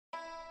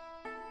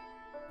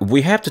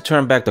We have to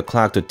turn back the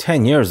clock to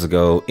 10 years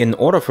ago in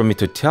order for me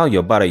to tell you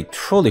about a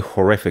truly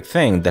horrific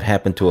thing that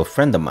happened to a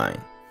friend of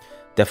mine.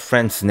 That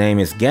friend's name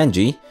is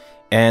Genji,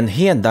 and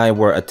he and I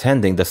were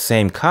attending the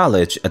same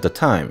college at the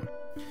time.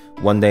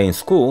 One day in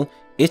school,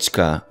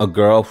 Ichika, a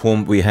girl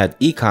whom we had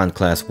econ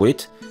class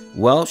with,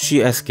 well,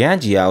 she asked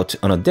Genji out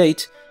on a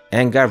date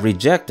and got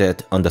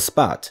rejected on the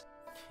spot.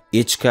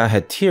 Ichika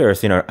had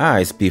tears in her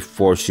eyes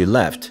before she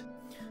left.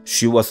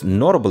 She was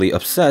notably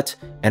upset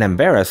and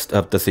embarrassed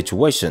of the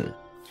situation.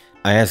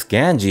 I asked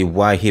Genji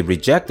why he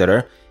rejected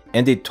her,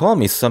 and he told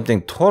me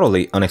something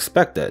totally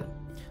unexpected.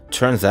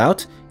 Turns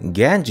out,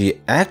 Genji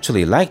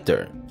actually liked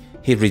her.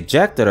 He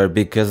rejected her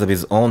because of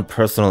his own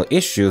personal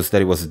issues that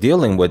he was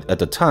dealing with at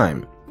the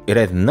time. It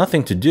had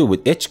nothing to do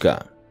with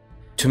Ichika.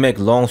 To make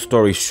long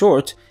story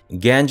short,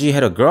 Genji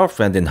had a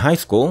girlfriend in high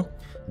school.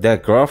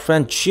 That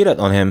girlfriend cheated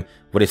on him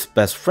with his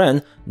best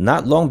friend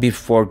not long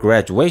before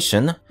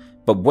graduation.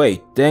 But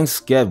wait, things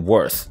get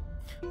worse.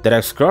 That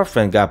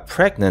ex-girlfriend got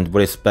pregnant with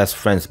his best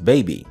friend's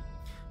baby.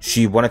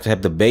 She wanted to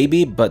have the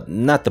baby, but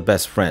not the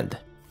best friend.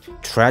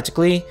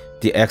 Tragically,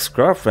 the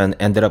ex-girlfriend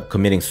ended up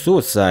committing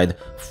suicide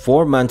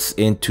 4 months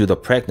into the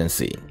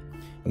pregnancy.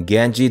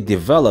 Genji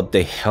developed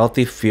a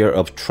healthy fear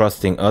of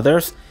trusting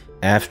others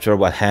after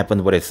what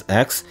happened with his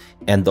ex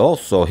and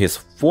also his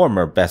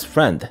former best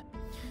friend.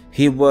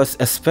 He was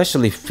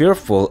especially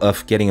fearful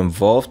of getting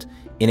involved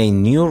in a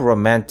new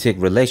romantic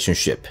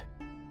relationship.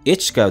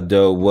 Ichika,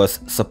 though, was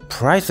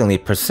surprisingly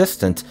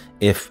persistent,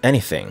 if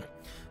anything.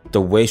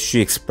 The way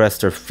she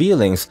expressed her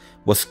feelings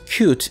was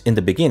cute in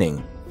the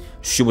beginning.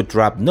 She would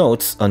drop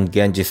notes on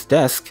Genji's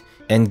desk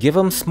and give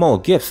him small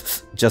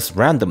gifts just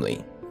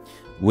randomly.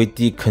 With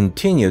the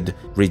continued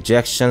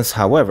rejections,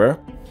 however,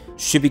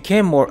 she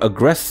became more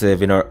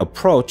aggressive in her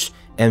approach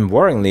and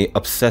worryingly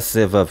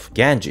obsessive of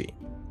Genji.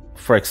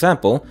 For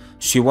example,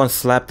 she once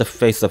slapped the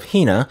face of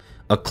Hina,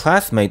 a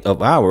classmate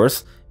of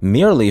ours,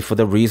 merely for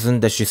the reason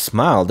that she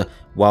smiled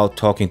while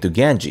talking to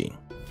Genji.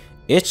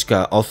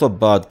 Ichika also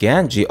bought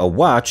Genji a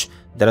watch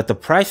that had the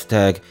price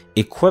tag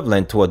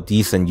equivalent to a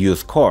decent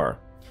used car.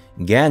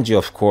 Genji,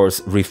 of course,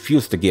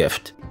 refused the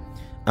gift.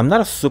 I'm not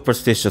a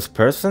superstitious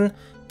person,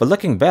 but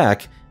looking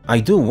back,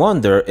 I do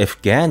wonder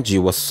if Genji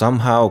was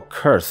somehow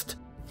cursed.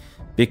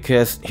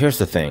 Because here's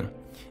the thing,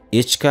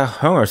 Ichika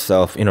hung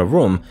herself in a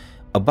room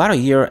about a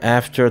year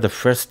after the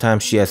first time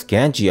she asked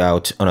Genji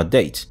out on a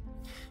date.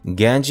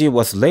 Genji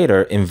was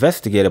later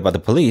investigated by the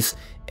police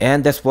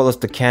and as well as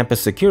the campus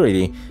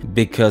security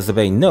because of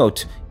a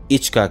note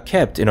Ichika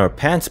kept in her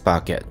pants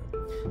pocket.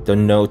 The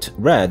note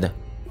read,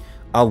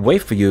 "I'll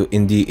wait for you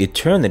in the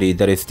eternity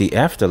that is the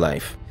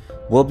afterlife.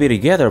 We'll be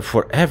together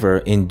forever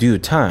in due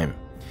time."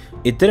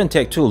 It didn't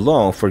take too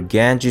long for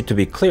Genji to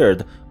be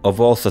cleared of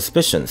all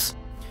suspicions.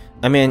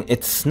 I mean,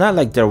 it's not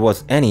like there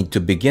was any to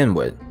begin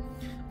with.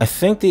 I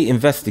think the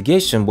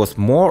investigation was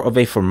more of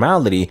a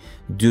formality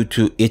due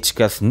to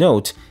Ichika's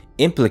note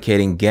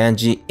implicating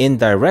Genji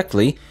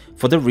indirectly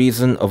for the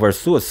reason of her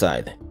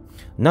suicide.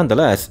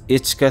 Nonetheless,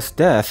 Ichika's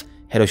death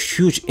had a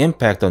huge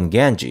impact on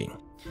Genji.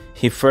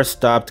 He first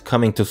stopped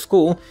coming to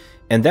school,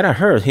 and then I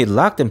heard he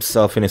locked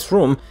himself in his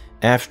room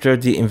after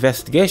the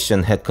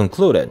investigation had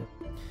concluded.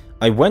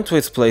 I went to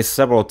his place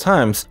several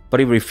times, but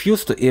he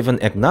refused to even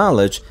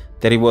acknowledge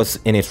that he was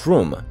in his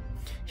room.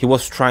 He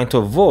was trying to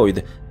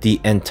avoid the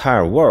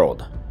entire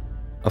world.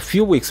 A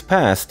few weeks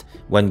passed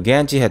when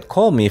Genji had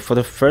called me for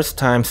the first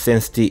time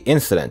since the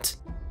incident.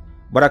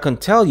 What I can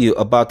tell you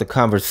about the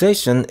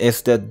conversation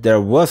is that there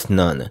was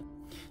none.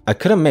 I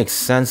couldn't make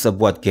sense of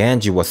what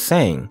Genji was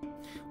saying.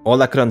 All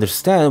I could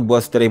understand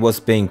was that he was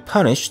being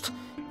punished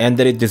and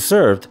that he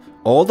deserved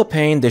all the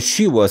pain that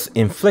she was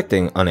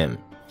inflicting on him.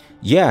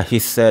 Yeah, he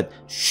said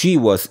she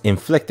was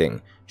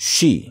inflicting.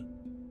 She.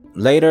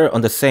 Later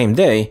on the same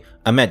day,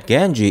 I met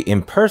Genji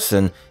in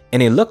person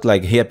and he looked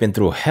like he had been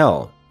through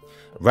hell.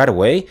 Right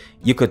away,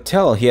 you could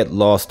tell he had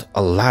lost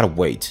a lot of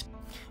weight.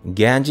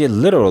 Genji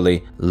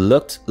literally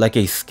looked like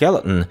a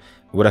skeleton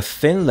with a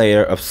thin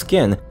layer of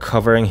skin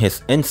covering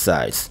his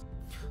insides.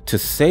 To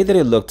say that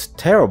he looked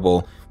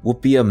terrible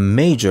would be a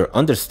major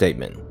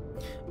understatement.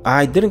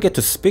 I didn't get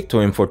to speak to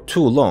him for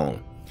too long.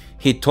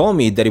 He told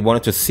me that he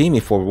wanted to see me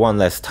for one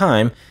last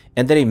time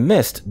and that he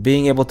missed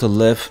being able to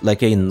live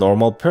like a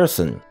normal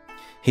person.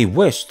 He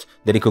wished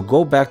that he could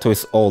go back to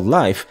his old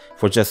life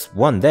for just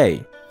one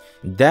day.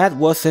 That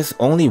was his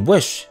only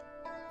wish.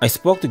 I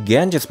spoke to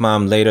Genji's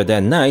mom later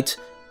that night.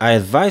 I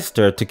advised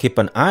her to keep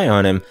an eye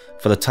on him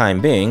for the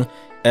time being,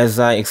 as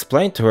I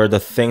explained to her the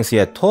things he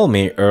had told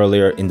me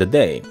earlier in the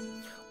day.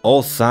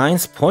 All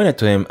signs pointed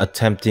to him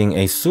attempting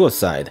a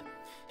suicide.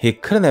 He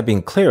couldn't have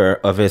been clearer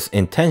of his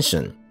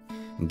intention.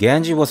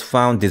 Genji was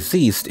found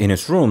deceased in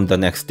his room the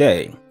next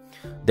day.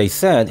 They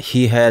said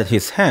he had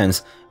his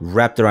hands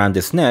wrapped around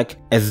his neck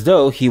as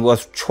though he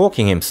was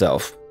choking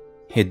himself.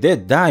 He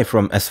did die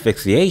from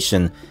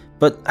asphyxiation,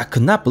 but I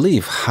could not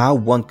believe how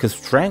one could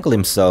strangle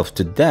himself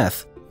to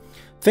death.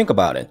 Think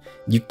about it,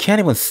 you can't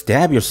even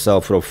stab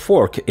yourself with a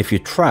fork if you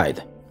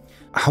tried.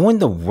 How in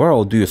the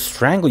world do you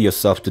strangle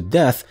yourself to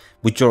death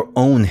with your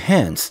own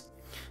hands?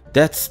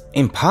 That's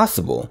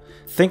impossible.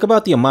 Think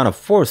about the amount of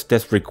force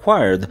that's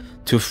required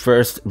to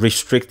first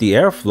restrict the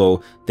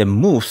airflow that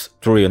moves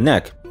through your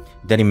neck.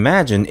 Then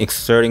imagine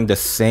exerting the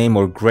same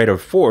or greater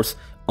force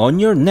on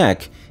your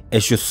neck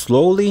as you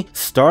slowly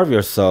starve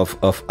yourself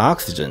of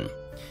oxygen.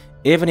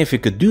 Even if you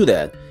could do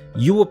that,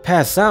 you will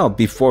pass out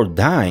before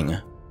dying.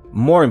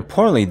 More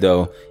importantly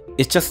though,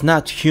 it's just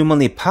not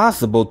humanly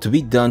possible to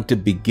be done to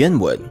begin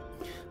with.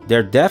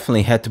 There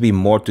definitely had to be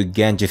more to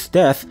Genji's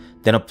death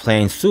than a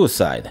plain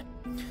suicide.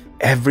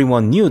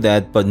 Everyone knew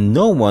that, but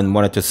no one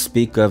wanted to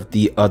speak of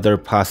the other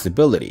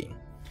possibility.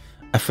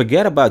 I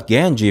forget about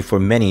Genji for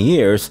many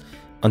years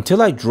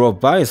until I drove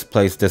by his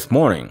place this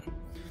morning.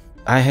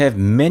 I have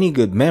many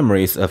good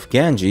memories of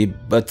Genji,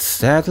 but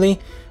sadly,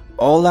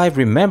 all I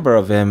remember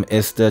of him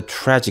is the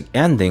tragic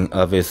ending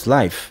of his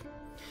life.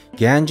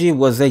 Genji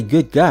was a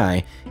good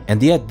guy,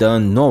 and he had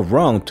done no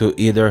wrong to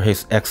either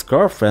his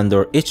ex-girlfriend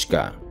or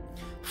Ichika.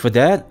 For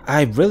that,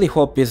 I really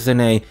hope he's in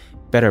a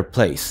better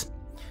place.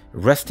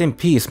 Rest in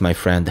peace, my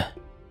friend.